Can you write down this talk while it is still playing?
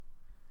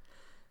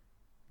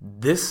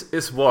This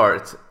is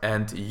Ward,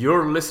 and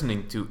you're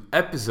listening to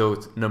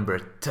episode number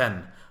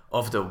 10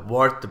 of the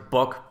Ward the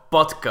Bog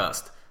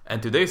podcast.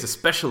 And today is a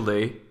special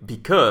day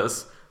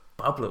because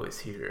Pablo is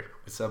here.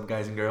 What's up,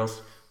 guys and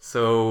girls?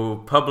 So,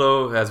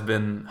 Pablo has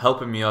been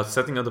helping me out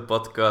setting up the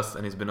podcast,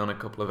 and he's been on a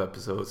couple of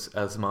episodes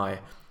as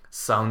my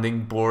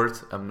sounding board.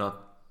 I'm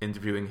not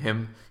interviewing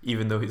him,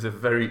 even though he's a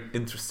very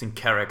interesting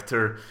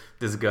character,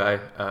 this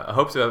guy. I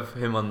hope to have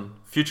him on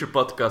future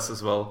podcasts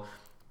as well,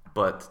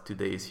 but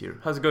today he's here.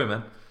 How's it going,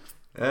 man?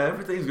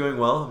 Everything's going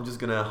well. I'm just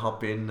gonna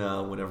hop in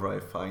whenever I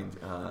find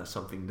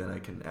something that I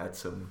can add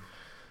some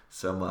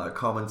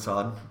comments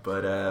on.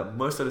 But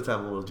most of the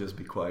time, we'll just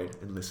be quiet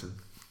and listen.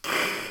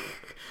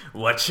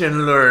 Watch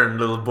and learn,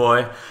 little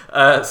boy.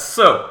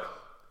 So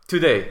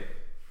today,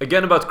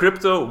 again about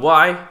crypto.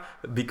 Why?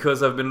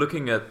 Because I've been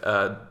looking at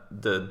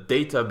the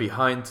data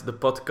behind the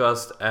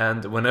podcast,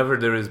 and whenever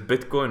there is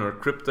Bitcoin or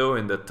crypto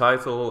in the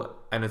title,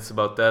 and it's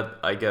about that,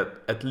 I get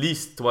at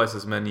least twice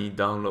as many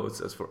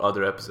downloads as for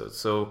other episodes.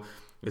 So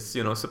it's,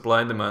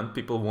 supply and demand.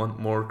 People want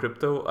more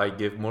crypto. I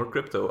give more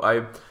crypto.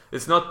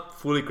 It's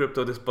not fully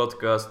crypto, this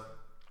podcast.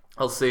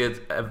 I'll say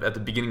it at the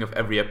beginning of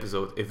every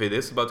episode if it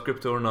is about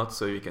crypto or not,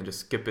 so you can just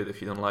skip it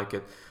if you don't like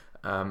it,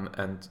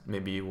 and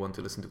maybe you want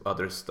to listen to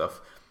other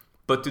stuff.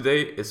 But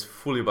today is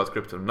fully about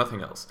crypto,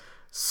 nothing else.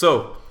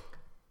 So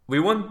we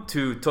want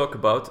to talk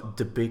about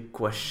the big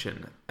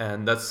question,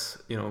 and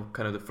that's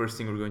kind of the first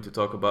thing we're going to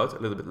talk about a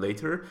little bit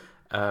later.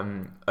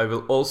 I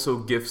will also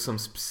give some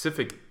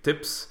specific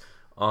tips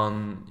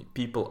on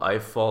people I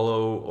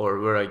follow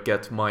or where I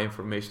get my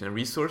information and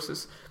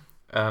resources.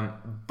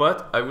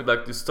 But I would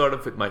like to start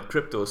off with my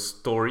crypto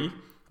story,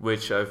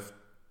 which have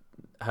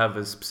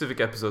a specific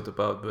episode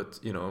about, but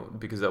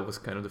because that was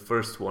kind of the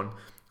first one,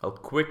 I'll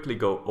quickly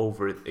go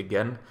over it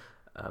again.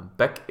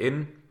 Back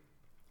in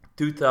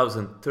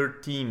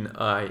 2013,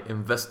 I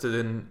invested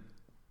in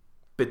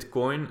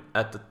Bitcoin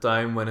at the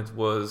time when it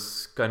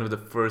was kind of the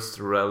first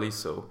rally.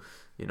 So,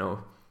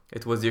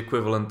 it was the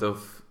equivalent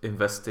of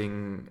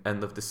investing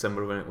end of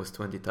December when it was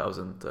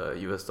 20,000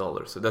 US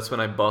dollars. So that's when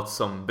I bought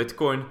some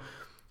Bitcoin.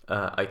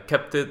 I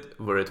kept it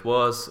where it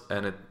was,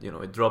 and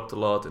it dropped a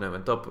lot, and I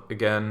went up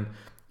again.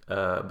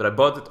 But I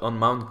bought it on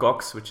Mt.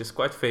 Gox, which is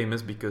quite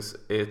famous because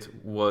it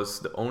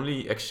was the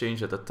only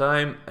exchange at the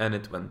time, and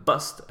it went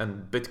bust,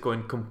 and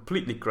Bitcoin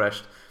completely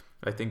crashed.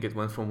 I think it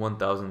went from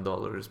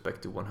 $1,000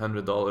 back to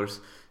 $100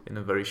 in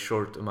a very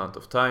short amount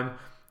of time.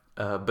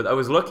 But I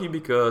was lucky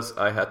because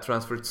I had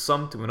transferred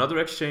some to another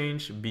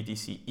exchange,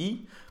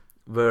 BTCE,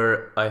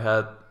 where I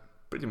had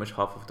pretty much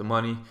half of the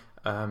money.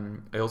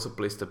 I also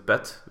placed a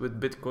bet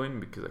with Bitcoin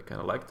because I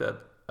kind of like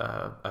that.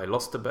 I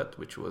lost the bet,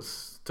 which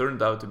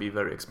turned out to be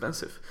very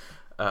expensive.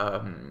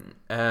 And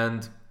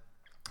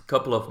a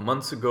couple of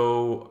months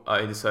ago,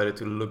 I decided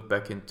to look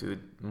back into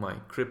my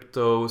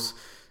cryptos.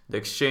 The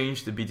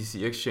exchange, the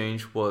BTC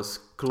exchange, was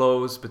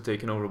closed but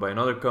taken over by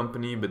another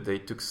company, but they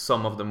took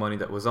some of the money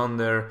that was on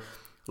there.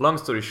 Long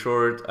story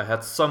short, I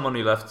had some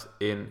money left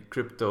in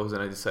cryptos,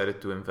 and I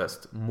decided to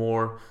invest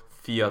more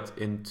fiat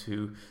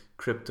into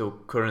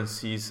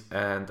cryptocurrencies,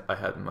 and I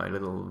had my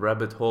little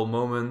rabbit hole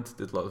moment,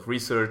 did a lot of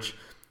research,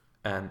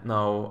 and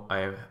now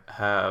I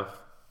have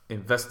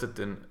invested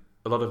in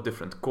a lot of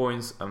different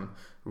coins. I'm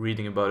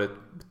reading about it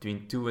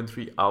between 2 and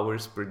 3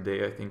 hours per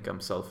day. I think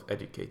I'm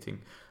self-educating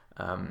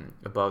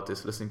about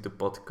this, listening to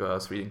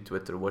podcasts, reading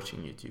Twitter, watching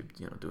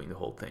YouTube, doing the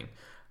whole thing.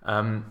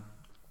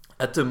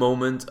 At the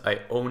moment,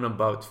 I own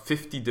about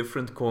 50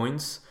 different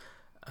coins.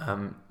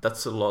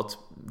 That's a lot.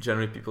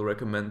 Generally, people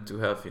recommend to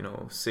have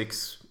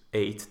 6,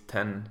 8,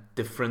 10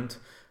 different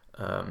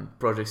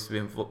projects to be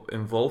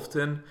involved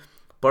in.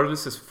 Part of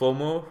this is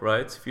FOMO,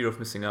 right? Fear of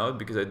missing out,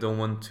 because I don't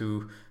want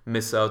to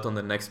miss out on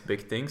the next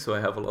big thing, so I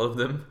have a lot of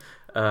them.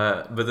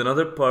 But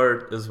another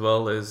part as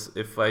well is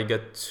if I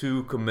get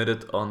too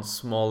committed on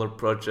smaller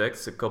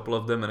projects, a couple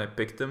of them, and I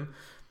pick them,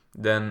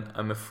 then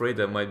I'm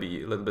afraid I might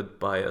be a little bit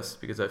biased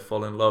because I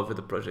fall in love with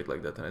a project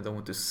like that and I don't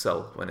want to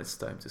sell when it's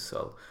time to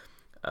sell.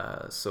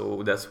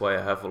 So that's why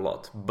I have a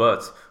lot.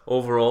 But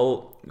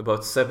overall,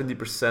 about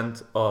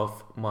 70%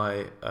 of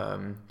my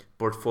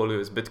portfolio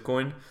is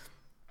Bitcoin,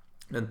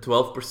 and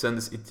 12%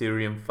 is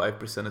Ethereum,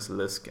 5% is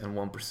Lisk, and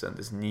 1%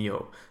 is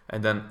Neo.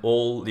 And then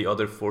all the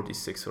other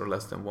 46 are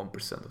less than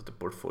 1% of the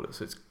portfolio,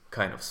 so it's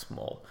kind of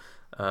small.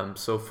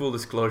 So full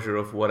disclosure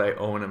of what I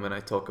own, and when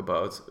I talk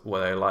about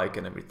what I like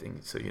and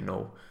everything, so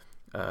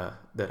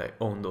that I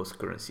own those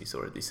currencies,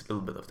 or at least a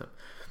little bit of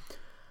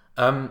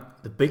them.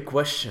 The big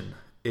question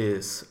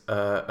is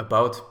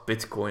about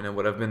Bitcoin, and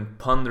what I've been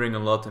pondering a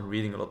lot and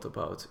reading a lot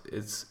about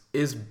is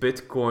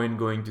Bitcoin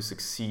going to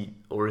succeed,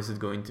 or is it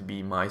going to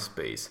be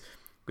MySpace?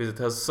 Because it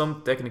has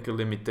some technical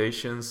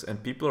limitations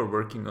and people are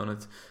working on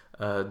it.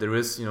 There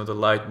is the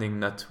Lightning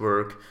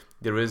Network,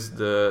 there is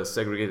the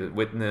segregated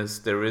witness,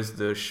 there is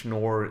the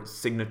Schnorr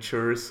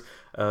signatures,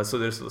 so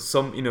there's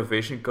some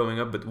innovation coming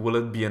up, but will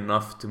it be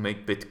enough to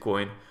make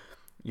Bitcoin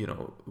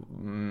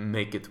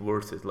make it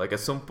worth it? Like, at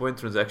some point,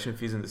 transaction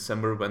fees in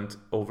December went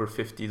over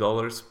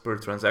 $50 per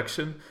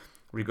transaction,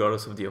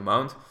 regardless of the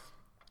amount.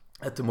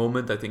 at the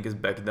moment I think is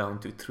back down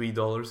to $3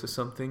 or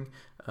something,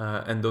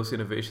 and those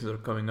innovations are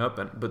coming up.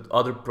 But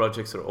other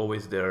projects are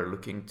always there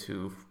looking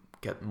to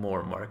get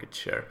more market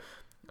share.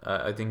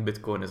 I think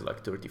Bitcoin is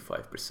like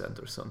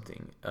 35% or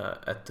something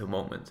at the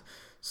moment.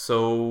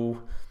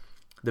 So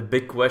the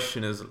big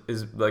question is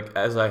like,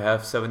 as I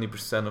have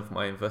 70% of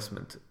my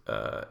investment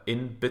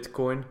in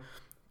Bitcoin,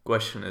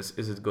 question is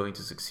it going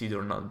to succeed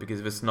or not?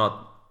 Because if it's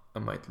not, I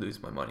might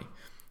lose my money.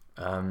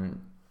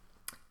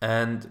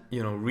 And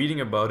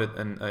reading about it,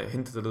 and I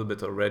hinted a little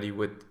bit already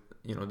with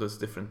those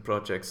different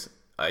projects,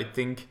 I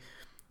think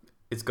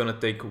it's gonna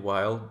take a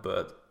while,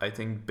 but I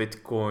think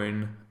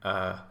Bitcoin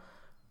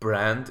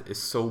brand is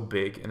so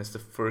big and it's the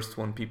first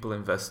one people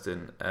invest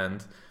in,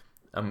 and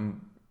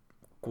I'm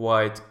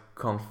quite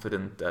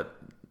confident that,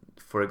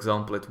 for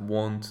example, it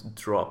won't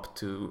drop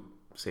to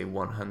say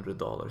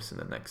 $100 in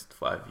the next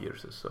 5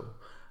 years or so,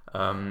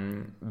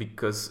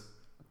 because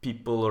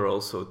people are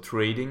also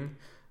trading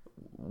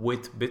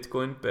with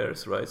Bitcoin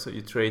pairs, right? So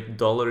you trade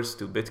dollars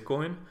to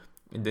Bitcoin,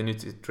 and then you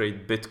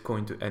trade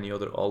Bitcoin to any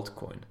other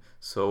altcoin.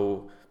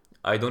 So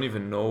I don't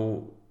even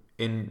know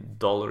in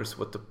dollars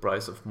what the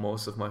price of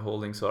most of my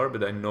holdings are,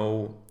 but I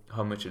know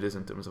how much it is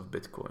in terms of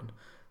Bitcoin.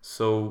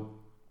 So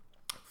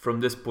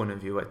from this point of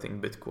view, I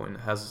think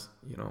Bitcoin has,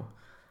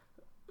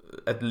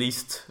 at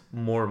least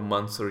more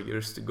months or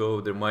years to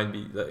go. There might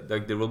be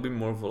like there will be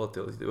more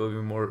volatility, there will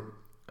be more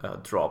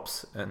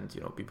drops, and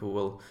people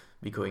will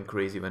be going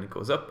crazy when it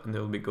goes up, and they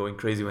will be going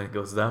crazy when it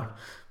goes down.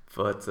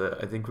 But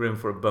I think we're in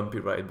for a bumpy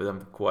ride, but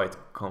I'm quite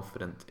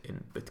confident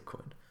in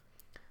Bitcoin.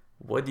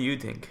 What do you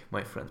think,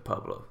 my friend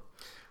Pablo?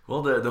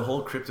 Well, the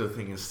whole crypto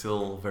thing is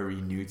still very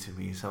new to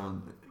me, so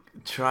I'm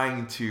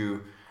trying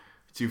to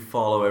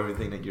follow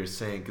everything that you're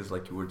saying, because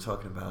like you were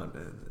talking about,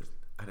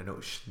 I don't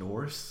know,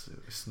 Schnorr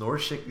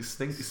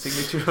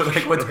signature,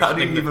 like what? How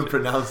do you even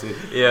pronounce it?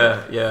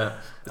 Yeah.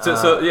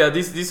 So yeah,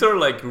 these are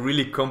like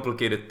really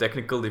complicated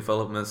technical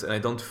developments, and I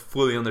don't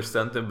fully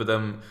understand them. But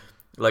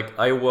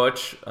I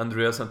watch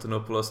Andreas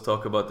Antonopoulos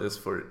talk about this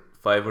for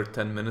 5 or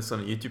 10 minutes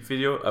on a YouTube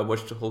video. I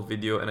watch the whole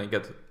video, and I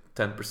get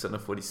 10%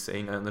 of what he's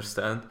saying I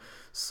understand.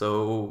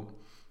 So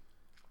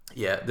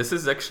yeah, this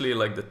is actually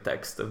like the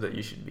tech stuff that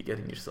you should be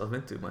getting yourself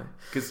into, man.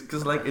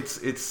 Because like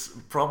it's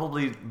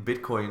probably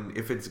Bitcoin,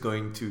 if it's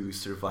going to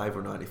survive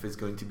or not, if it's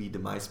going to be the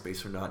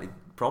MySpace or not, it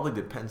probably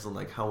depends on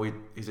like how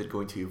is it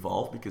going to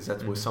evolve, because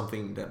that was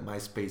something that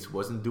MySpace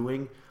wasn't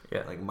doing.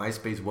 Yeah. Like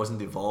MySpace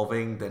wasn't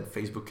evolving, then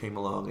Facebook came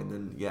along, and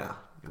then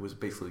it was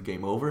basically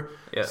game over.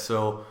 Yeah.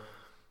 So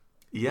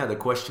yeah, the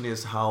question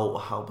is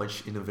how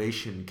much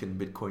innovation can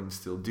Bitcoin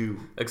still do?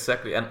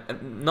 Exactly, and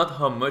not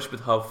how much,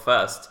 but how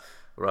fast.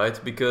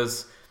 Right?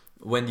 Because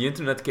when the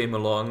internet came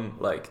along,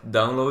 like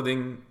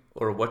downloading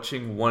or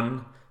watching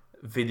one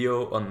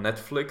video on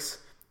Netflix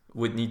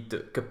would need the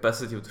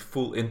capacity of the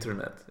full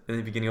internet in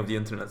the beginning of the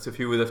internet. So if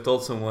you would have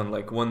told someone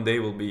like one day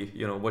we'll be,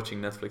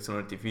 watching Netflix on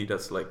our TV,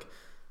 that's like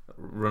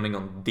running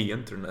on the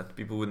internet,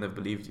 people wouldn't have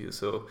believed you.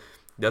 So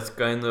that's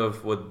kind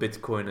of what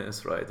Bitcoin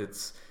is, right?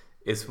 It's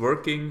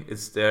working,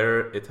 it's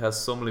there, it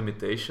has some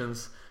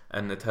limitations,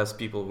 and it has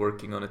people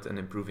working on it and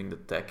improving the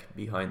tech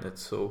behind it.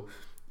 So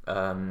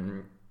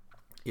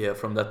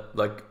from that,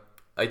 like,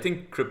 I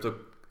think crypto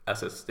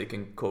assets, they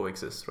can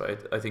coexist, right?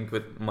 I think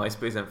with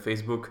MySpace and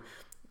Facebook,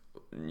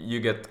 you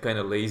get kind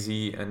of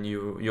lazy, and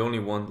you only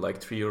want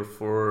like 3 or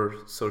 4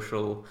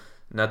 social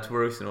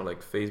networks,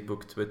 like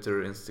Facebook,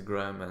 Twitter,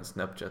 Instagram, and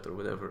Snapchat or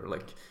whatever.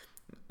 Like,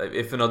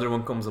 if another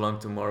one comes along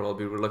tomorrow, I'll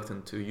be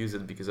reluctant to use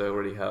it because I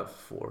already have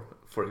 4,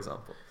 for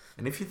example.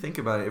 And if you think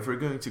about it, if we're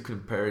going to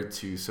compare it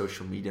to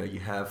social media, you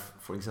have,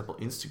 for example,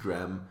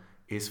 Instagram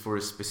is for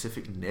a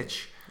specific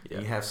niche.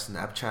 Yeah. You have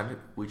Snapchat,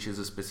 which is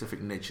a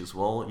specific niche as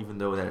well, even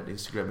though that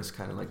Instagram is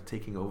kind of like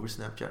taking over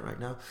Snapchat right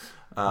now.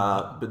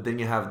 But then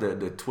you have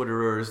the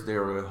Twitterers,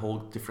 they're a whole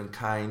different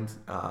kind.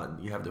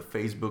 You have the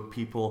Facebook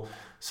people.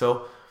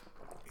 So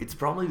it's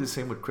probably the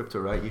same with crypto,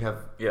 right? You have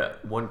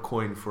one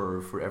coin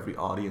for every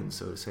audience,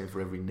 so to say,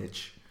 for every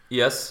niche.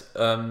 Yes,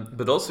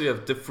 but also you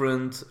have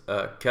different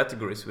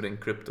categories within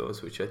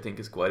cryptos, which I think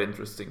is quite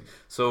interesting.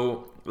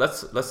 So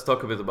let's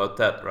talk a bit about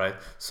that, right?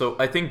 So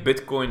I think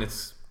Bitcoin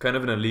is kind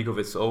of in a league of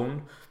its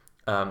own.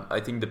 I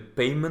think the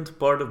payment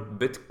part of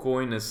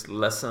Bitcoin is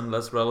less and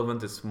less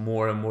relevant. It's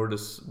more and more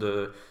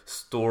the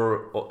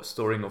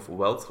storing of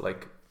wealth,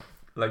 like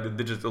the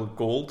digital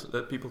gold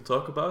that people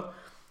talk about.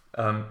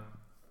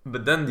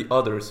 But then the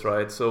others,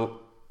 right? So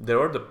there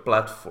are the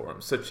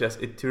platforms such as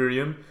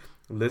Ethereum,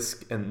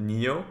 Lisk, and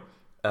Neo.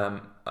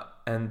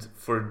 And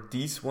for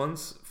these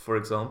ones, for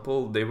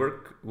example, they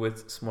work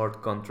with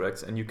smart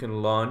contracts, and you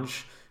can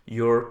launch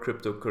your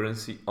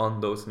cryptocurrency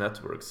on those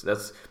networks.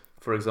 That's,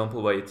 for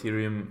example, why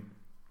Ethereum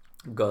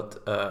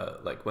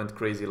went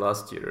crazy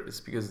last year. It's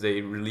because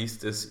they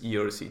released this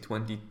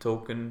ERC20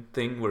 token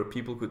thing where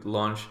people could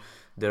launch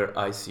their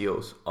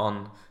ICOs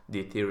on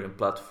the Ethereum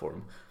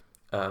platform.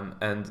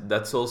 And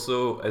that's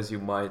also, as you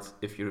might,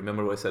 if you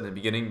remember what I said in the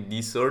beginning,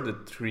 these are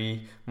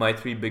my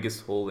three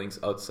biggest holdings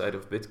outside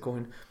of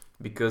Bitcoin,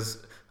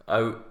 because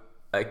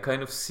I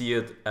kind of see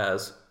it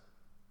as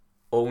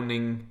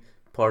owning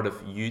part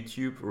of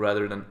YouTube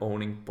rather than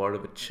owning part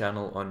of a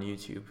channel on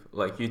YouTube.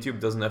 Like YouTube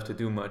doesn't have to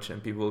do much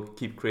and people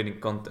keep creating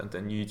content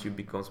and YouTube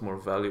becomes more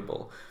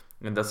valuable.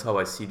 And that's how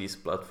I see these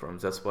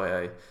platforms. That's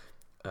why I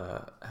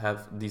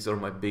these are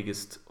my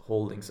biggest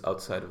holdings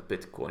outside of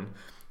Bitcoin.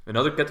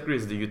 Another category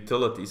is the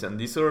utilities, and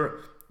these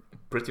are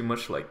pretty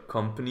much like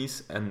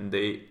companies and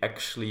they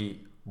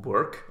actually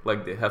work,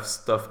 like they have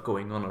stuff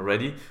going on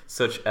already,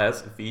 such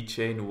as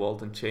VeChain,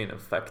 Walton Chain, and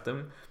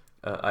Factom.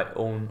 I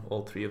own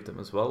all three of them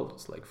as well.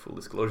 It's like full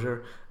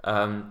disclosure.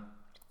 And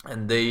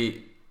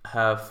they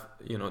have,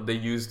 they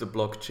use the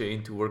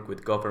blockchain to work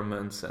with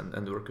governments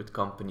and work with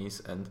companies.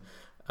 And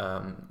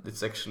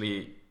it's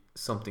actually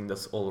something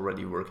that's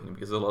already working,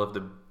 because a lot of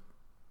the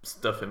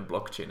stuff in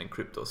blockchain and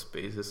crypto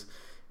spaces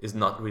is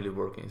not really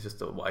working. It's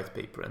just a white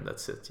paper and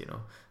that's it,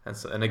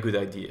 and a good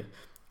idea.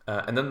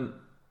 And then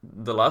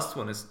the last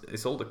one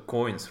is all the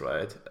coins,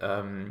 right?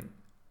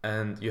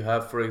 And you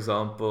have, for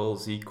example,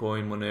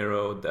 Zcoin,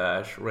 Monero,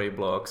 Dash,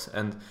 Rayblocks,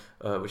 and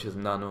which is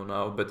Nano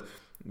now. But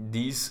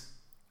these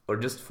are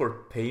just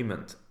for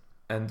payment.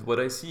 And what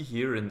I see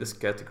here in this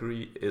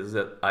category is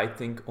that I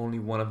think only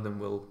one of them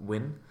will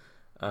win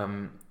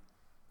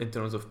in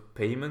terms of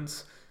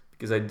payments,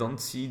 because I don't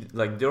see,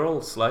 like, they're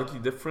all slightly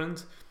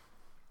different,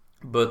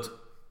 but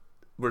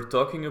we're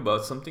talking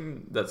about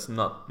something that's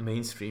not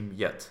mainstream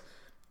yet.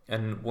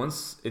 And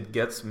once it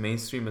gets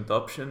mainstream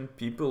adoption,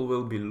 people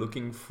will be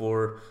looking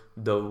for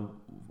the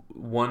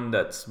one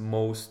that's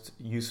most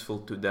useful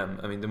to them.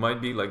 I mean, there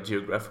might be like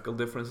geographical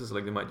differences,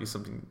 like they might use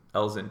something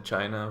else in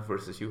China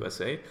versus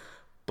USA.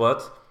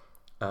 But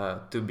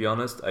to be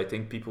honest, I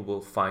think people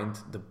will find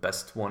the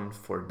best one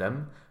for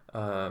them.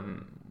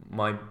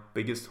 My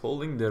biggest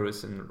holding there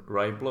is in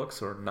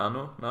Rayblocks or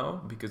Nano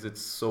now, because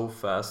it's so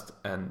fast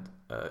and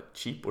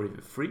cheap or even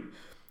free.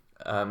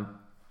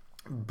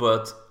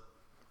 But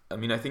I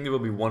mean, I think there will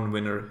be one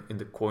winner in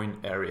the coin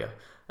area,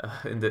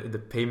 in the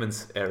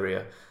payments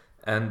area.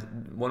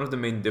 And one of the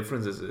main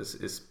differences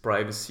is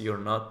privacy or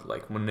not.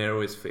 Like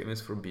Monero is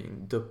famous for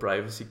being the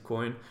privacy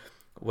coin.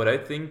 What I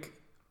think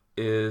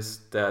is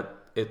that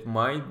it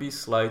might be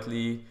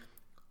slightly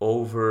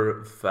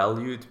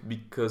overvalued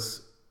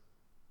because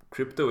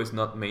crypto is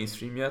not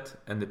mainstream yet.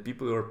 And the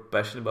people who are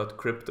passionate about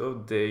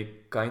crypto, they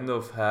kind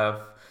of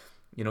have,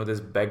 this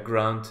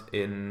background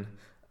in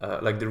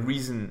like the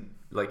reason,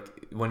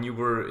 like when you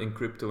were in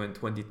crypto in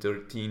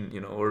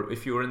 2013, or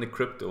if you were in the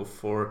crypto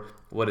for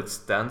what it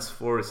stands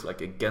for, it's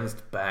like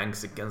against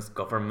banks, against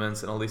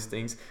governments and all these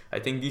things. I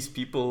think these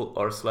people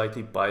are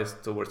slightly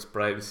biased towards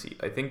privacy.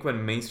 I think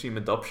when mainstream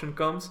adoption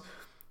comes,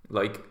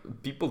 like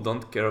people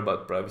don't care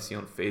about privacy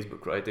on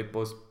Facebook, right? They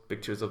post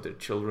pictures of their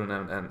children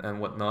and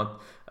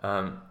whatnot.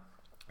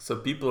 So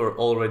people are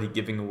already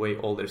giving away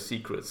all their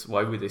secrets.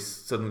 Why would they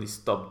suddenly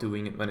stop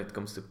doing it when it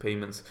comes to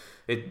payments?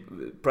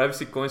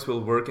 Privacy coins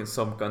will work in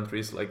some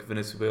countries like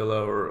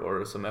Venezuela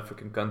or some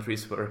African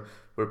countries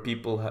where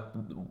people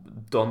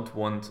don't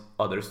want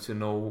others to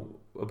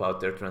know about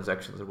their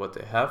transactions or what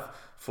they have,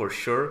 for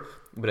sure.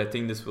 But I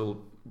think this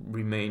will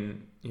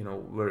remain,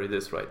 where it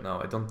is right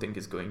now. I don't think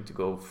it's going to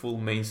go full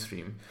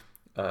mainstream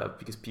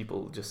because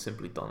people just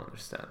simply don't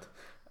understand.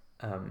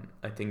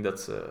 I think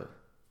that's a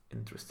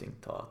interesting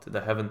thought that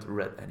I haven't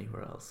read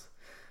anywhere else.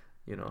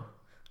 I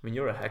mean,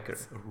 you're a hacker.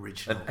 It's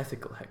original. An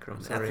ethical hacker.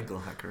 Ethical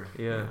hacker.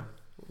 Yeah.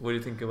 What do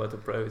you think about the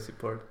privacy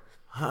part?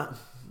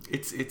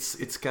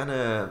 It's kind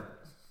of,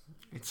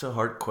 it's a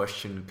hard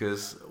question,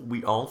 because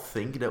we all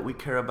think that we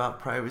care about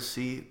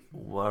privacy,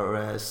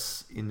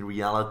 whereas in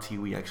reality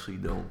we actually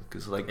don't.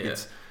 Because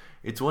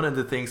it's one of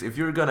the things, if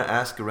you're gonna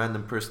ask a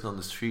random person on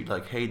the street,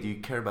 like, hey, do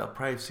you care about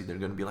privacy? They're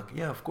gonna be like,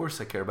 yeah, of course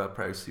I care about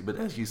privacy. But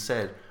as you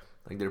said,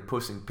 like, they're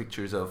posting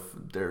pictures of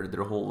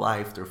their whole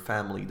life, their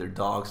family, their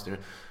dogs, their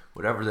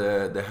whatever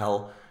the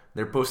hell.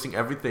 They're posting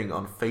everything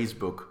on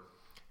Facebook.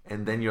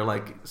 And then you're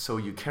like, so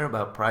you care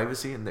about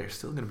privacy? And they're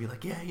still going to be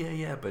like,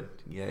 yeah. But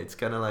yeah, it's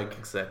kind of like...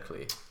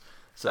 Exactly.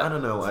 So I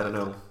don't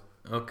know.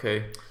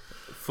 Okay.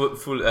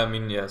 Full. I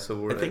mean, yeah,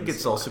 so I think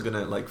it's also going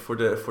to, like, for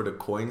the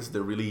coins,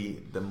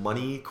 the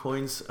money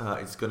coins,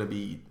 it's going to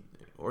be...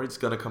 Or it's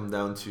going to come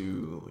down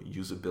to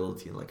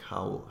usability and, like,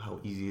 how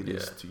easy it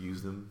is to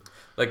use them.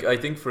 Like, I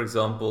think, for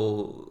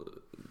example,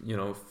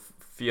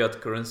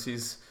 fiat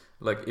currencies,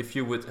 like, if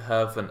you would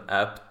have an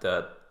app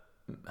that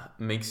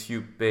makes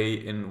you pay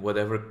in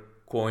whatever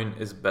coin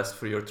is best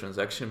for your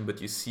transaction,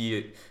 but you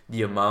see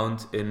the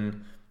amount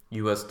in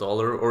US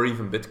dollar or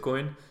even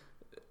Bitcoin,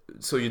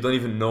 so you don't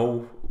even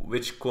know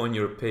which coin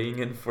you're paying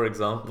in, for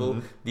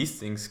example, these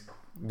things,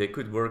 they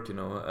could work,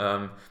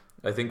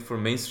 I think for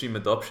mainstream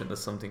adoption,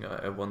 that's something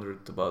I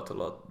wondered about a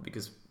lot,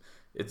 because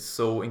it's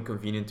so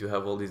inconvenient to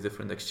have all these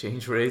different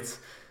exchange rates.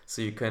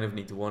 So you kind of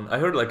need one. I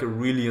heard like a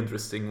really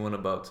interesting one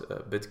about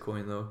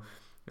Bitcoin though.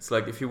 It's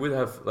like if you would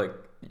have like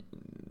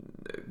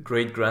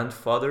great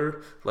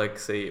grandfather, like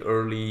say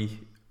early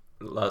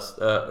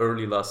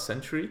last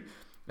century,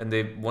 and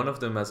one of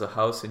them has a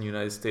house in the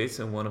United States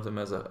and one of them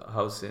has a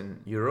house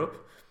in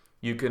Europe,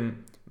 you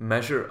can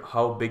measure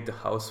how big the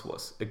house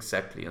was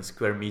exactly in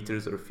square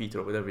meters or feet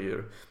or whatever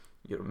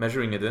you're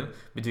measuring it in,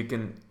 but you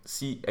can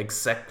see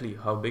exactly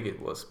how big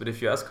it was. But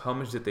if you ask how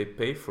much did they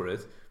pay for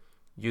it,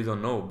 you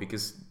don't know,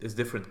 because it's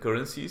different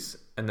currencies,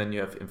 and then you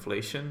have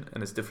inflation,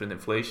 and it's different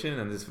inflation,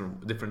 and there's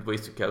different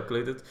ways to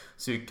calculate it.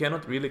 So you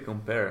cannot really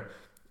compare.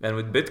 And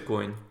with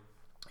Bitcoin,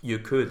 you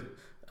could,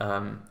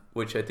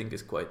 which I think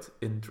is quite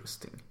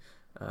interesting.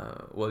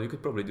 Well, you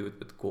could probably do it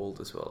with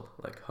gold as well.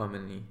 Like how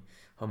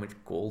much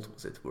gold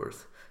was it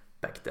worth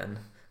back then?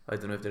 I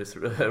don't know if there's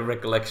a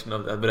recollection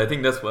of that, but I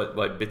think that's why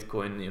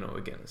Bitcoin,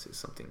 again, is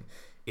something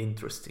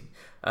interesting.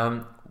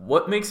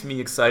 What makes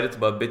me excited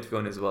about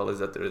Bitcoin as well is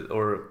that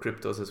or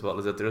cryptos as well,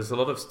 is that there's a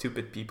lot of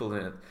stupid people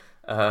in it,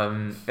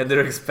 and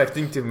they're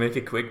expecting to make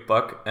a quick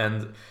buck,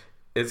 and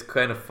it's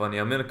kind of funny.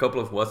 I'm in a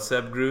couple of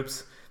WhatsApp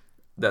groups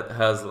that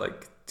has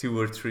like 2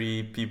 or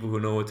 3 people who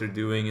know what they're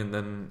doing, and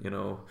then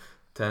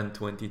 10,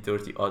 20,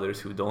 30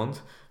 others who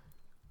don't.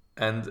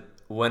 And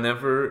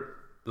whenever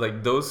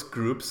like those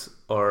groups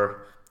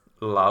are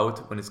loud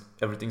when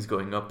everything's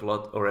going up a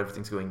lot or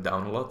everything's going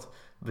down a lot,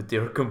 but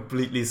they're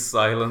completely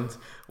silent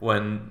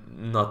when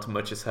not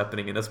much is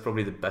happening, and that's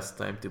probably the best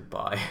time to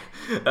buy.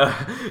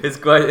 It's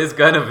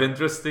kind of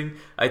interesting.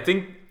 I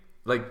think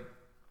like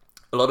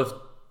a lot of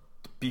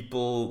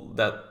people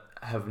that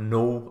have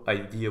no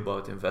idea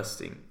about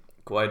investing,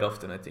 quite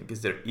often I think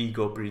is their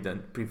ego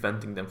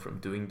preventing them from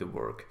doing the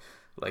work.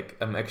 Like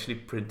I'm actually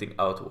printing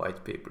out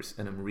white papers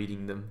and I'm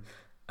reading them,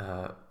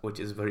 which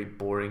is very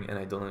boring and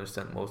I don't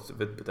understand most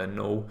of it, but I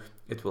know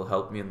it will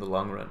help me in the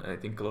long run. And I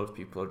think a lot of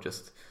people are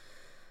just,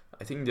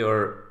 I think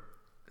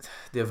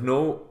they have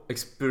no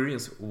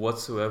experience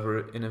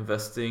whatsoever in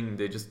investing.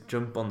 They just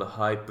jump on the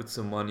hype, put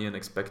some money and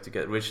expect to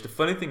get rich. The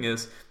funny thing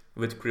is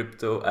with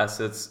crypto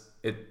assets,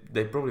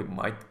 they probably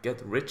might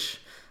get rich,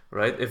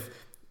 right?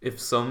 If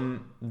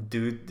some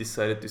dude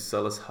decided to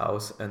sell his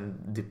house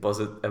and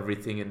deposit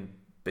everything in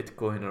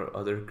Bitcoin or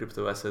other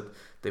crypto asset,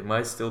 they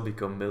might still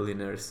become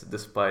millionaires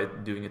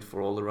despite doing it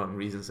for all the wrong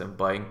reasons and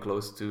buying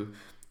close to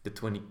the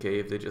 20k.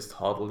 If they just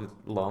hodl it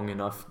long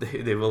enough,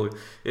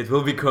 it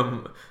will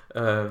become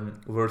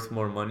worth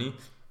more money.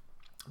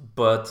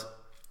 But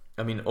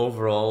I mean,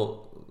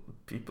 overall,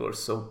 people are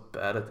so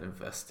bad at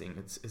investing.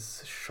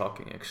 It's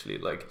shocking actually.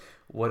 Like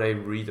what I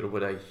read or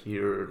what I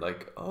hear,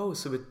 like, oh,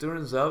 so it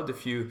turns out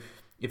if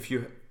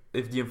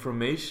the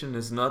information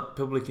is not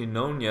publicly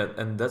known yet,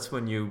 and that's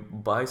when you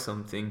buy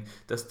something,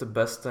 that's the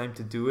best time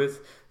to do it.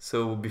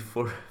 So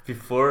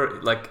before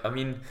like, I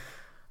mean,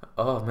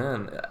 oh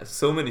man,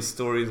 so many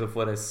stories of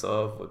what I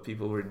saw of what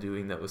people were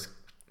doing that was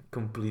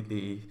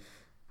completely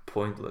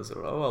pointless.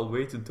 Or I'll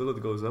wait until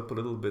it goes up a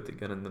little bit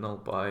again and then I'll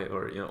buy,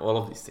 or all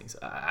of these things.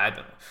 I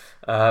don't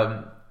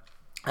know.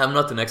 I'm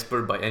not an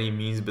expert by any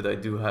means, but I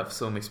do have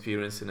some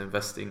experience in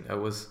investing.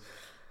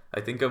 I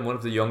think I'm one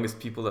of the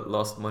youngest people that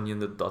lost money in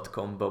the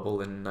 .com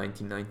bubble in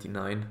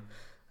 1999.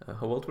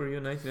 How old were you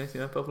in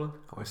 1999, Pablo?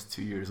 I was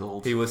 2 years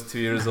old. He was 2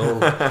 years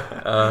old.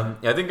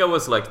 I think I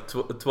was like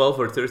 12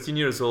 or 13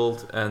 years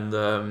old, and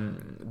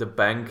the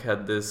bank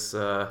had this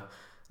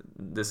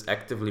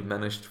actively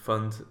managed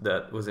fund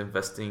that was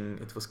investing.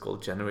 It was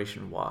called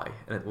Generation Y,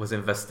 and it was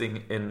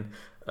investing in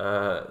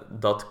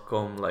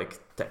 .com like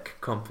tech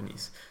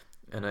companies.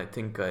 And I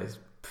think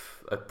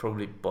I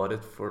probably bought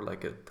it for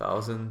like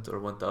 1,000 or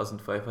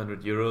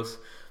 1,500 euros,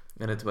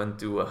 and it went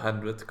to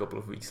 100 a couple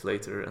of weeks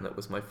later, and that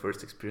was my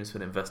first experience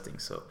with investing.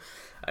 So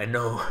I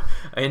know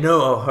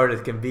how hard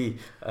it can be.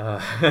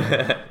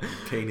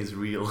 Pain is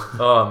real.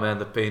 Oh man,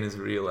 the pain is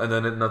real. And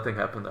then nothing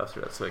happened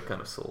after that, so I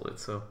kind of sold it.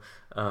 So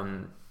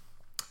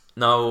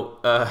now,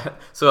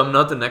 so I'm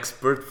not an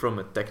expert from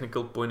a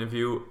technical point of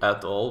view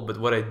at all, but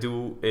what I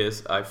do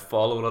is I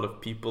follow a lot of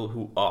people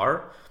who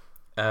are,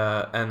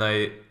 and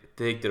I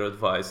take their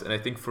advice. And I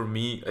think for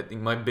me, I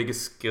think my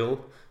biggest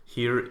skill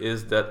here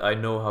is that I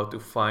know how to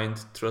find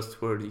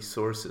trustworthy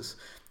sources,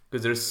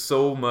 because there's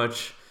so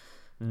much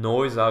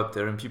noise out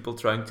there and people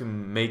trying to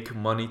make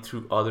money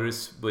through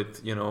others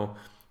with,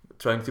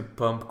 trying to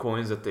pump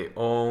coins that they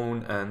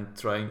own and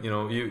trying,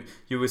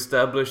 you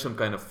establish some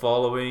kind of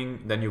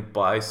following, then you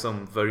buy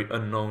some very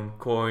unknown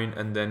coin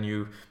and then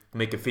you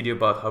make a video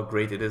about how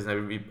great it is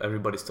and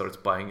everybody starts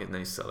buying it and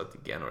then you sell it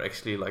again. Or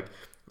actually, like,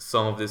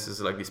 some of this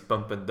is like these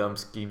pump and dump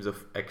schemes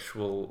of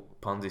actual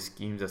Ponzi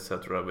schemes,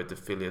 etc., with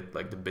affiliate,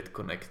 like the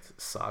BitConnect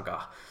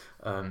saga,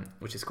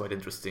 which is quite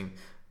interesting.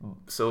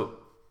 So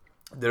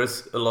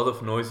there's a lot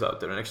of noise out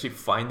there, and actually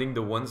finding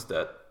the ones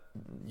that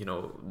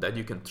that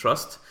you can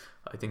trust,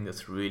 I think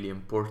that's really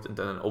important.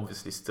 And then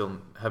obviously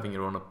still having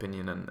your own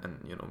opinion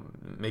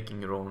and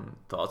making your own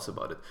thoughts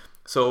about it.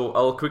 So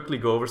I'll quickly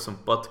go over some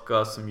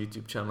podcasts, some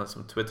YouTube channels,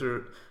 some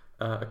Twitter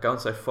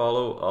accounts I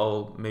follow.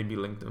 I'll maybe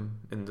link them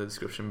in the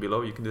description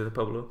below. You can do that,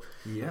 Pablo.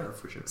 Yeah,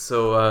 for sure.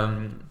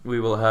 So we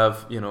will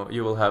have,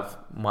 you will have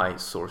my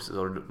sources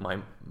or my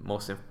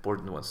most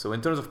important ones. So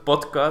in terms of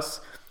podcasts,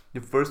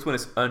 the first one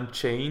is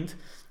Unchained.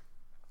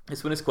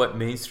 This one is quite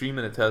mainstream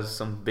and it has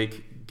some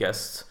big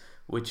guests,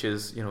 which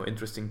is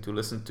interesting to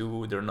listen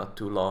to. They're not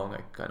too long.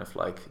 I kind of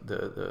like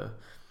the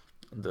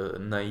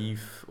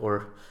naive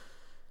or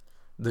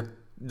the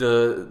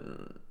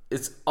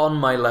it's on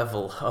my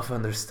level of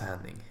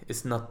understanding.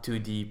 It's not too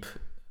deep,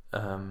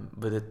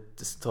 but it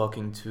is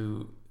talking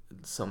to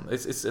some.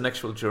 It's an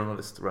actual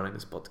journalist running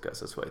this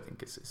podcast. That's why I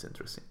think it's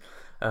interesting.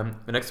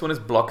 The next one is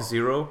Block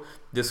Zero.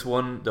 This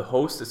one, the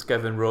host is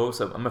Kevin Rose.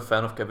 I'm a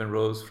fan of Kevin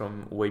Rose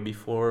from way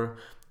before.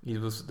 He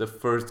was the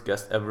first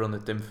guest ever on the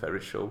Tim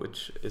Ferriss Show,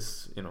 which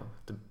is,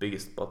 the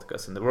biggest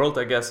podcast in the world,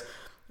 I guess.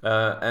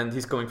 And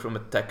he's coming from a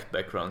tech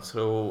background,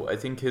 so I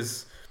think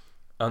his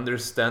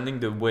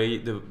understanding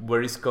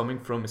where he's coming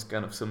from is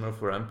kind of similar to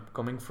where I'm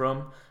coming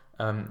from.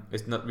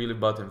 It's not really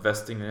about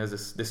investing. He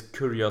has this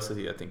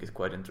curiosity I think is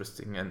quite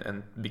interesting,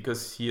 and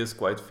because he is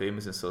quite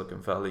famous in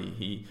Silicon Valley,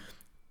 he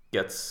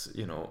gets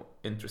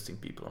interesting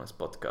people on his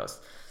podcast.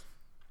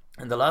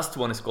 And the last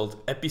one is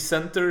called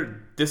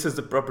Epicenter. This is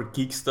the proper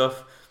geek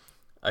stuff.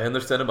 I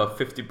understand about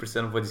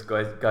 50% of what these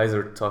guys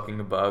are talking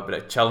about, but I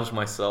challenge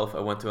myself.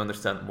 I want to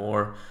understand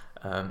more.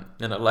 And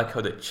I like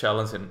how they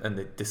challenge and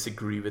they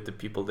disagree with the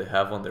people they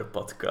have on their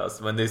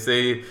podcast. When they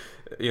say,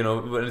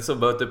 when it's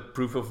about the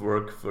proof of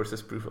work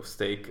versus proof of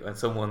stake, and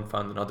someone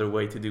found another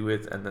way to do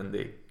it, and then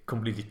they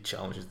completely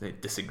challenge it and they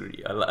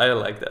disagree. I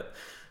like that.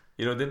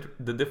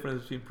 The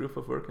difference between proof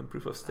of work and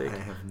proof of stake? I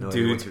have no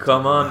idea. Dude,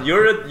 come on.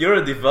 You're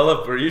a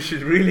developer. You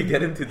should really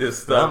get into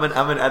this stuff.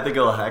 I'm an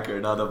ethical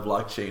hacker, not a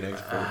blockchain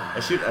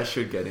expert. I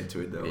should get into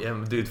it though.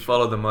 Yeah, dude,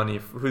 follow the money.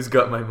 Who's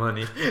got my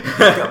money? Who's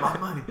got my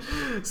money?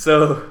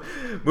 So,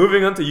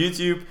 moving on to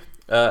YouTube,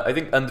 I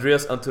think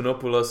Andreas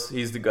Antonopoulos,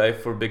 he's the guy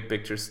for big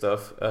picture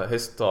stuff.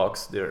 His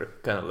talks, they're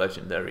kind of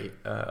legendary.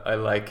 I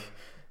like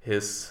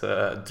his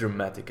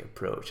dramatic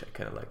approach. I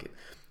kind of like it.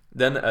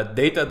 Then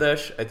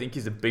Datadash, I think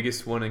he's the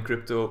biggest one in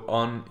crypto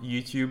on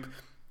YouTube.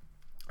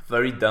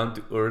 Very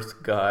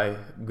down-to-earth guy,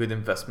 good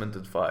investment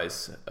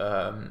advice.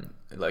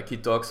 He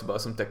talks about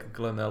some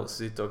technical analysis,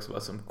 he talks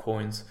about some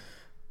coins,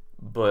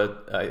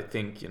 but I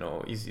think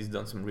he's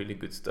done some really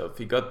good stuff.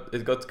 It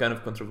got kind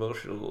of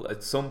controversial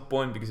at some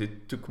point because he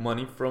took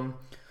money from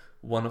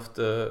one of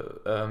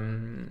the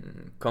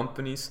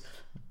companies,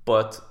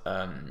 but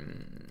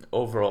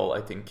overall I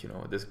think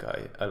this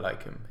guy, I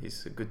like him.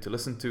 He's good to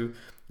listen to.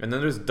 And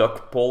then there's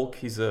Doug Polk.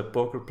 He's a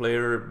poker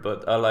player,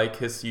 but I like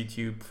his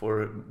YouTube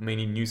for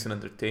mainly news and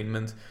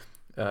entertainment.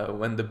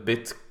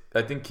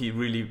 I think he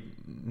really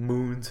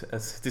mooned,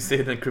 as to say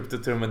it in a crypto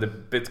term, when the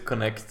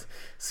BitConnect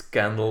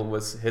scandal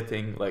was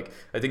hitting.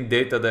 I think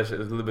Datadash is a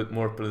little bit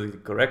more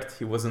politically correct.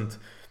 He wasn't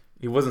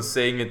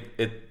saying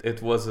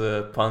it was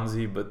a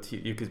Ponzi, but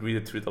you could read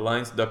it through the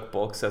lines. Doug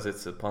Polk says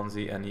it's a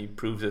Ponzi, and he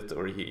proves it,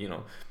 or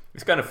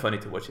it's kind of funny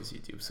to watch his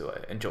YouTube, so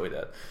I enjoy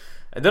that.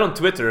 And then on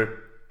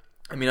Twitter,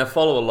 I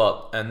follow a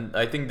lot, and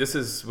I think this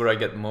is where I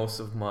get most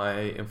of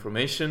my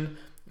information.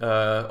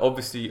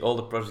 Obviously, all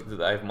the projects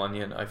that I have money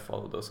in, I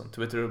follow those on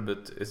Twitter,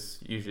 but it's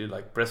usually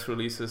like press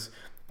releases.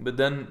 But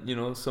then,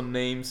 some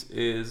names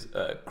is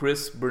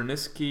Chris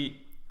Berniski,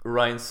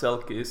 Ryan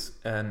Selkis,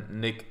 and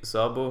Nick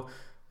Szabo.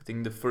 I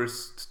think the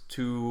first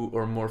two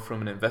or more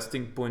from an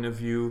investing point of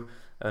view.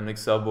 Nick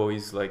Szabo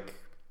is like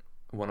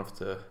one of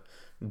the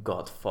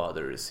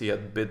godfathers. He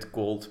had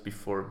BitGold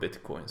before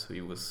Bitcoin, so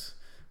he was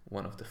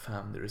one of the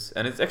founders.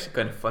 And it's actually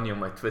kind of funny on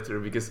my Twitter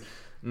because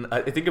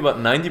I think about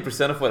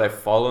 90% of what I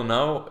follow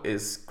now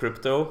is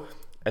crypto,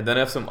 and then I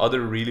have some other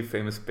really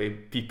famous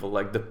people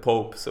like the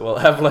Pope. So I'll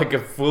have like a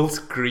full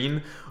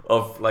screen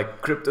of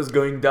like crypto's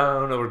going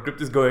down or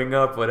crypto's going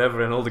up,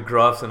 whatever, and all the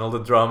graphs and all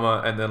the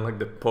drama, and then like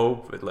the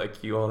Pope with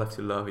like, you all have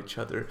to love each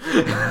other.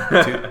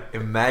 Dude,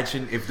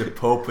 imagine if the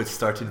Pope would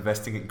start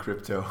investing in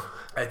crypto.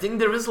 I think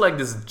there is like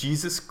this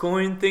Jesus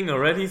coin thing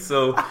already,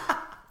 so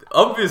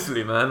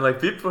obviously, man,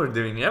 like people are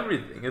doing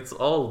everything. It's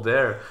all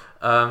there.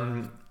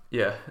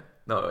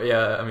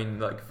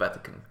 Like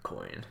Vatican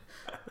coin,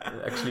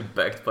 actually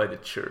backed by the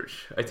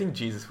church. I think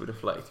Jesus would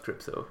have liked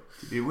crypto.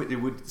 It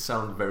would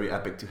sound very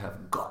epic to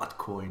have God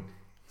coin.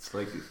 It's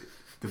like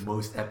the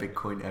most epic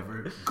coin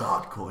ever.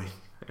 God coin.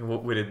 And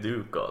what would it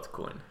do, God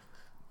coin?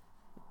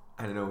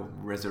 I don't know,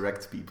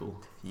 resurrect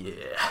people.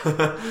 Yeah,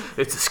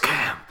 it's a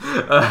scam.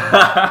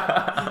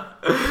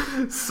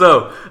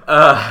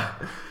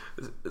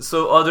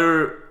 So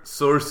other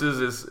sources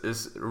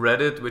is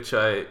Reddit, which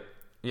I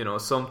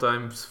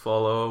sometimes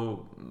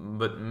follow,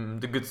 but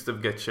the good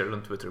stuff gets shared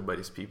on Twitter by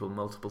these people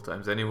multiple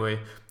times anyway.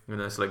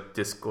 There's like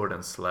Discord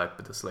and Slack,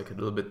 but it's like a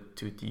little bit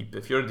too deep.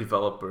 If you're a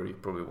developer, you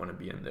probably want to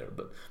be in there,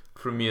 but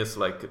for me it's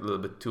like a little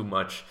bit too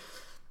much.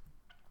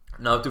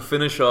 Now to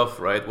finish off,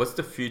 right, what's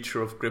the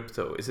future of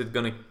crypto? Is it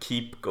gonna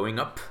keep going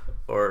up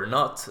or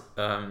not?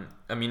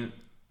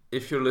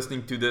 If you're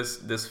listening to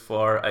this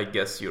far, I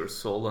guess you're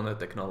sold on the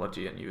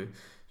technology and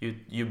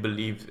you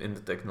believe in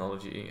the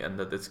technology and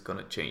that it's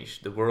gonna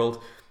change the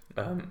world.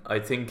 I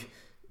think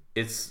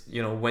it's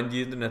when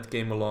the internet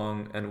came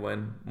along and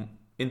when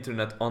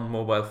internet on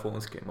mobile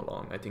phones came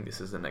along, I think this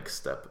is the next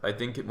step. I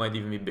think it might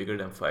even be bigger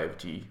than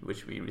 5G,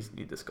 which we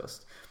recently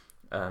discussed,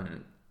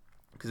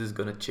 because it's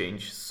gonna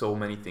change so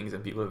many things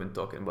and people have been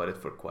talking about it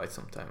for quite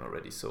some time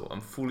already. So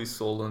I'm fully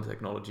sold on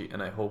technology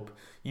and I hope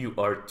you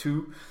are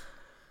too.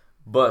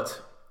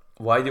 But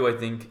why do I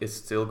think it's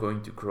still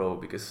going to grow?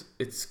 Because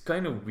it's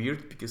kind of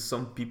weird, because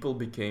some people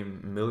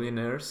became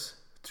millionaires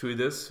through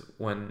this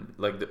when,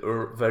 like, the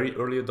very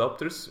early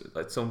adopters,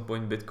 at some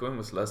point Bitcoin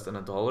was less than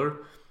 $1,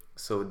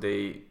 so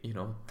they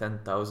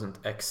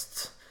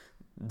 10,000x'd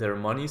their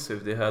money. So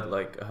if they had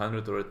like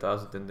 100 or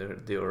 1,000 in there,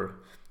 they are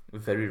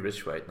very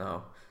rich right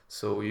now.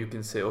 So you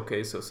can say,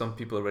 okay, so some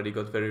people already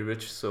got very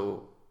rich,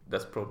 so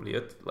that's probably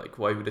it. Like,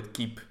 why would it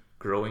keep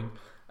growing?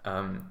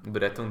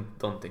 But I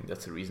don't think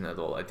that's a reason at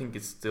all. I think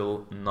it's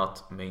still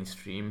not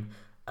mainstream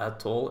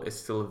at all. It's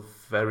still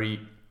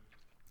very,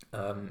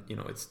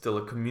 it's still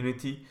a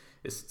community.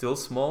 It's still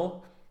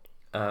small.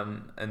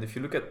 And if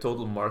you look at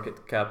total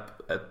market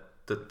cap at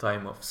the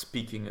time of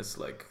speaking, it's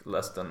like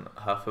less than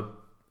 $500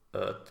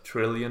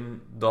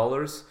 billion.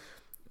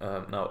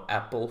 Now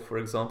Apple, for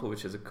example,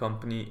 which is a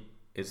company,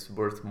 is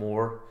worth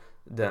more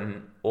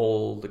than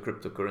all the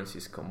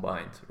cryptocurrencies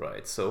combined,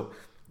 right? So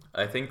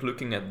I think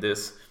looking at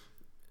this,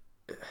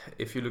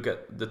 if you look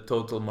at the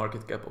total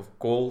market cap of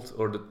gold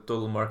or the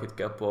total market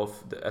cap of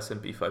the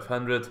S&P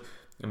 500,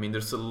 I mean,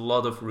 there's a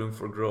lot of room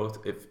for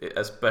growth,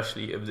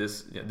 especially if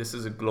this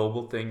is a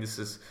global thing. This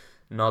is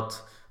not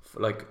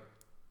like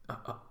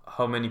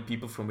how many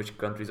people from which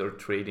countries are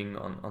trading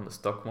on the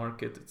stock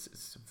market.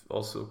 It's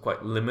also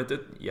quite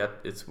limited, yet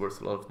it's worth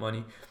a lot of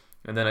money.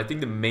 And then I think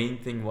the main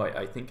thing why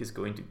I think is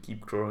going to keep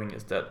growing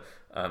is that,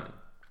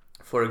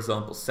 for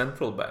example,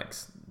 central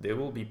banks, they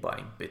will be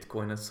buying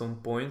Bitcoin at some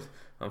point.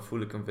 I'm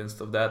fully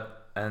convinced of that.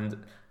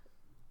 And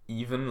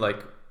even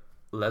like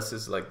less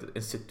is like the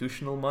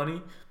institutional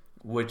money,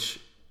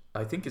 which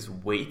I think is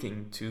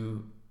waiting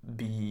to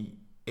be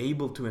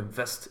able to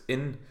invest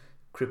in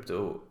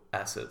crypto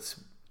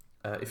assets.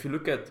 If you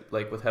look at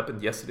like what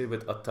happened yesterday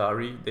with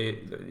Atari,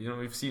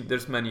 we've seen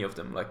there's many of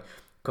them. Like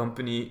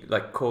company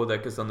like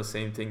Kodak has done the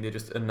same thing. They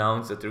just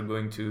announced that they're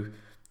going to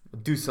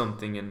do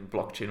something in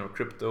blockchain or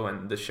crypto,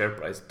 and the share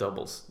price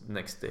doubles the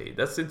next day.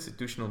 That's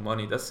institutional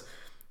money.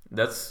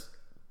 That's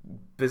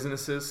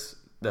businesses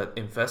that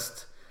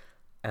invest,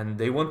 and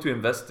they want to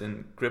invest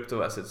in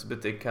crypto assets,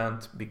 but they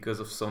can't because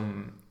of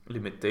some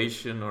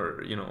limitation,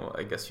 or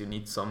I guess you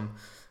need some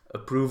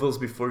approvals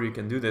before you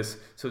can do this.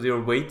 So they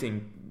are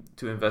waiting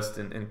to invest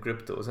in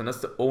cryptos, and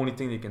that's the only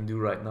thing they can do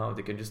right now.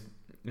 They can just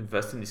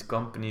invest in these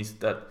companies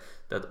that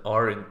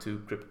are into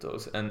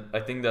cryptos, and I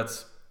think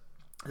that's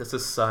a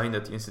sign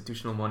that the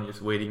institutional money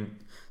is waiting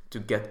to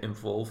get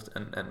involved.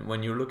 And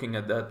when you're looking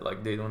at that,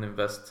 like, they don't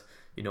invest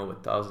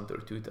 1,000 or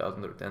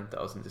 2,000 or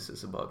 10,000. This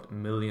is about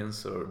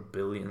millions or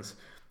billions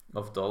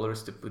of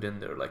dollars to put in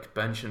there, like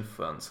pension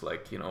funds,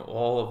 like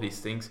all of these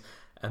things,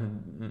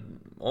 and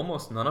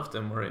almost none of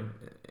them are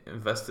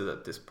invested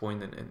at this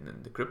point in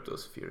the crypto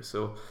sphere.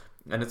 So,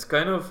 and it's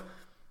kind of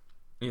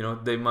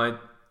they might,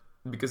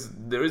 because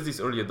there is these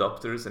early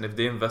adopters, and if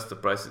they invest, the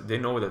price, they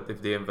know that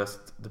if they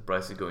invest, the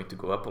price is going to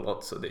go up a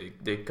lot, so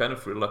they kind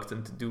of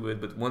reluctant to do it.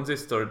 But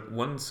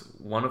once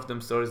one of them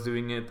starts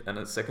doing it, and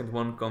a second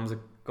one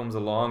comes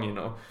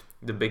along,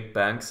 the big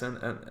banks and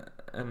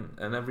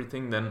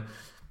everything, then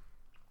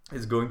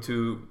it's going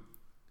to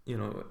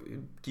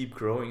keep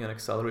growing and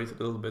accelerate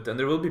a little bit. And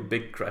there will be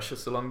big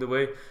crashes along the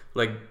way,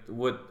 like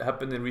what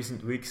happened in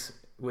recent weeks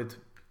with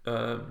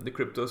the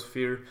crypto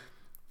sphere.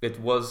 It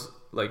was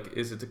like,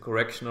 is it a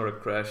correction or a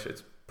crash?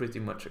 It's pretty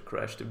much a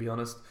crash, to be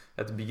honest.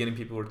 At the beginning,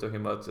 people were talking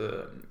about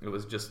it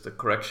was just a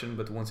correction,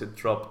 but once it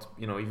dropped,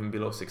 even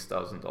below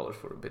 $6,000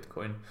 for a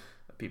Bitcoin,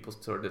 people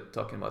started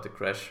talking about a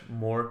crash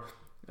more.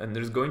 And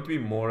there's going to be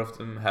more of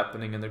them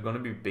happening, and they're going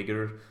to be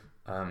bigger.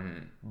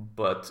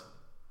 But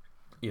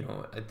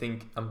I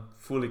think I'm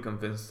fully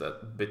convinced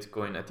that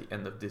Bitcoin at the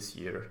end of this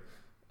year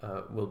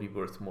will be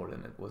worth more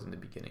than it was in the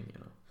beginning.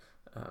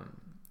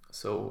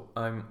 So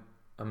I'm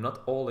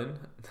not all in,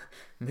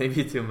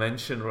 maybe to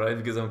mention, right?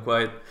 Because I'm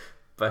quite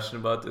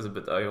passionate about this,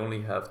 but I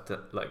only have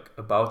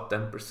about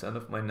 10%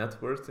 of my net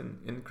worth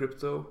in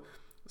crypto.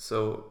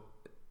 So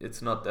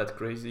it's not that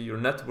crazy. Your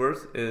net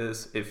worth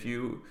is if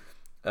you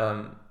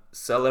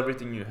sell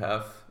everything you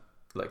have,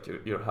 like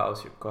your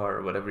house, your car,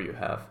 or whatever you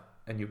have,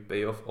 and you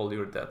pay off all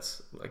your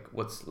debts, like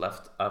what's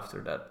left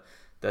after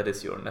that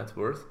is your net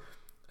worth.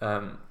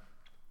 And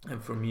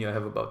for me, I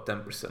have about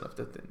 10% of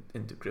that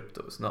into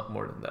cryptos, not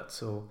more than that.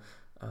 So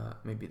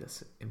maybe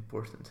that's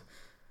important.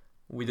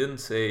 We didn't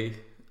say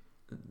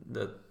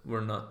that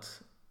we're not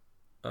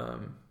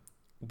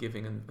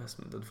giving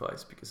investment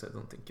advice, because I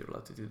don't think you're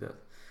allowed to do that.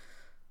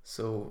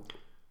 So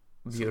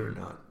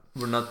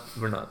we're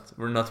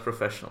not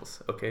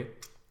professionals, okay?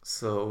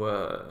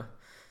 So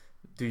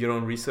do your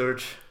own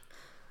research.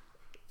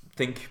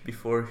 Think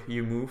before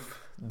you move.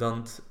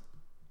 Don't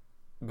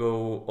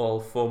go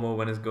all FOMO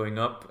when it's going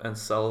up and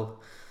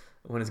sell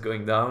when it's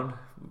going down,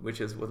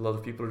 which is what a lot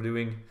of people are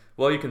doing.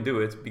 Well, you can do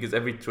it because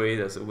every trade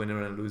has a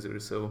winner and a loser,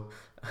 so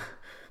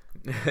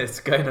it's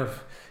kind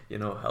of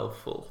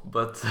helpful.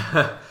 But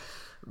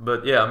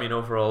yeah, I mean,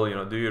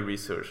 overall, do your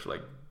research.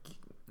 Like,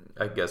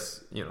 I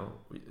guess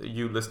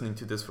you listening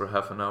to this for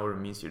half an hour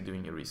means you're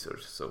doing your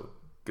research, so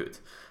good.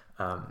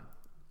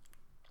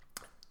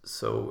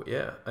 So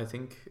yeah, I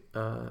think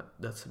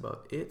that's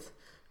about it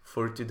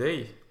for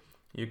today.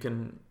 You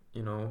can,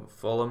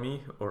 follow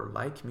me or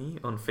like me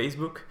on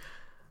Facebook,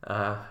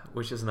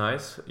 which is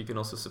nice. You can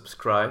also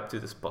subscribe to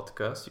this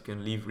podcast. You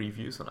can leave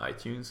reviews on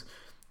iTunes.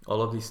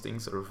 All of these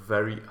things are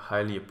very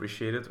highly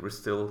appreciated. We're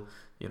still,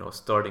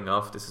 starting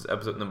off. This is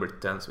episode number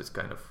 10, so it's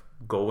kind of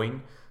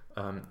going.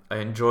 I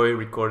enjoy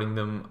recording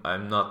them.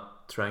 I'm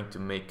not trying to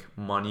make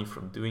money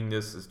from doing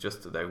this. It's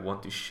just that I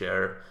want to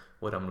share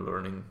what I'm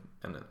learning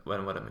and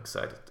what I'm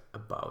excited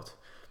about.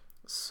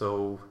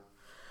 So,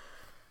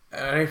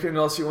 anything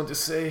else you want to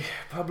say,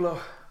 Pablo?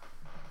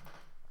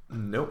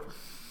 Nope.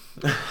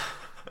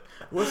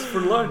 What's for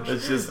lunch?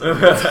 It's just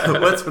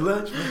what's for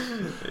lunch?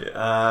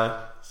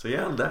 Yeah. So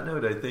yeah, on that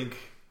note, I think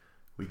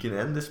we can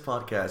end this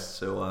podcast.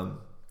 So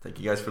thank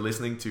you guys for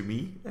listening to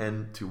me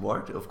and to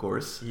Wart, of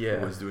course, who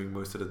was doing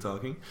most of the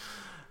talking.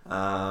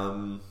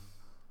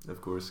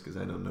 Of course, because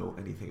I don't know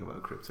anything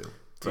about crypto.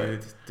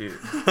 Dude.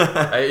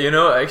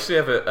 I actually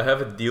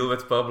have a deal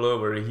with Pablo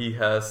where he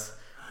has,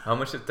 how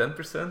much is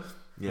 10%?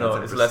 Yeah, no,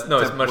 10%. It's less. No,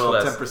 it's much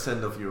less.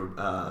 10% of your.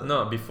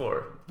 No,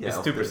 before. Yeah, it's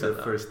 2%.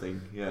 The first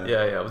thing. Yeah.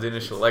 Yeah, of the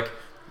initial.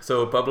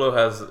 So Pablo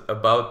has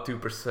about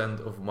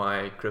 2% of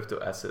my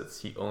crypto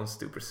assets. He owns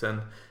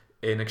 2%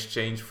 in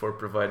exchange for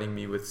providing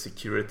me with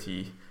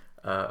security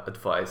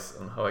advice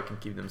on how I can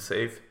keep them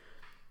safe.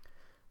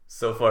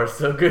 So far,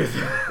 so good.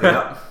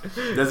 Yeah,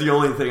 that's the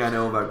only thing I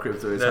know about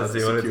crypto. Is that's how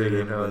the only thing he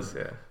them, knows.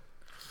 Yeah.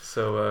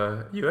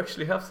 So you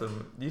actually have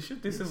some. You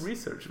should do some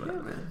research, man.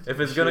 Yeah, man. If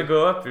it's gonna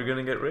go up, you're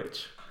gonna get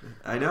rich.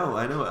 I know.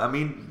 I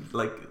mean,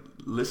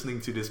 listening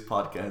to this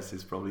podcast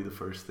is probably the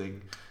first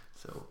thing.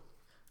 So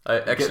I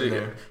actually,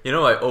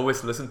 I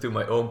always listen to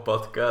my own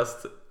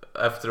podcast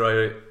after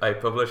I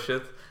publish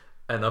it.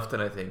 And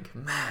often I think,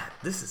 man,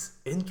 this is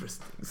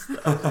interesting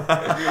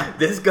stuff.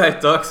 This guy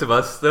talks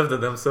about stuff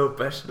that I'm so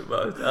passionate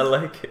about. I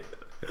like it.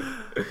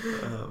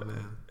 Oh,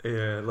 man.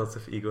 Yeah, lots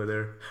of ego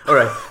there. All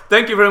right.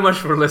 Thank you very much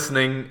for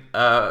listening.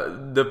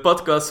 The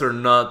podcasts are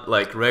not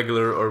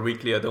regular or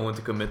weekly. I don't want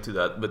to commit to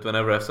that. But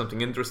whenever I have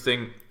something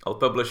interesting, I'll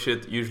publish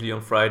it, usually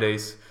on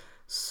Fridays.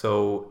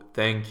 So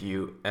thank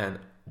you. And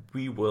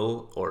I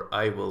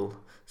will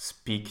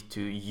speak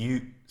to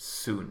you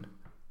soon.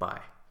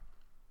 Bye.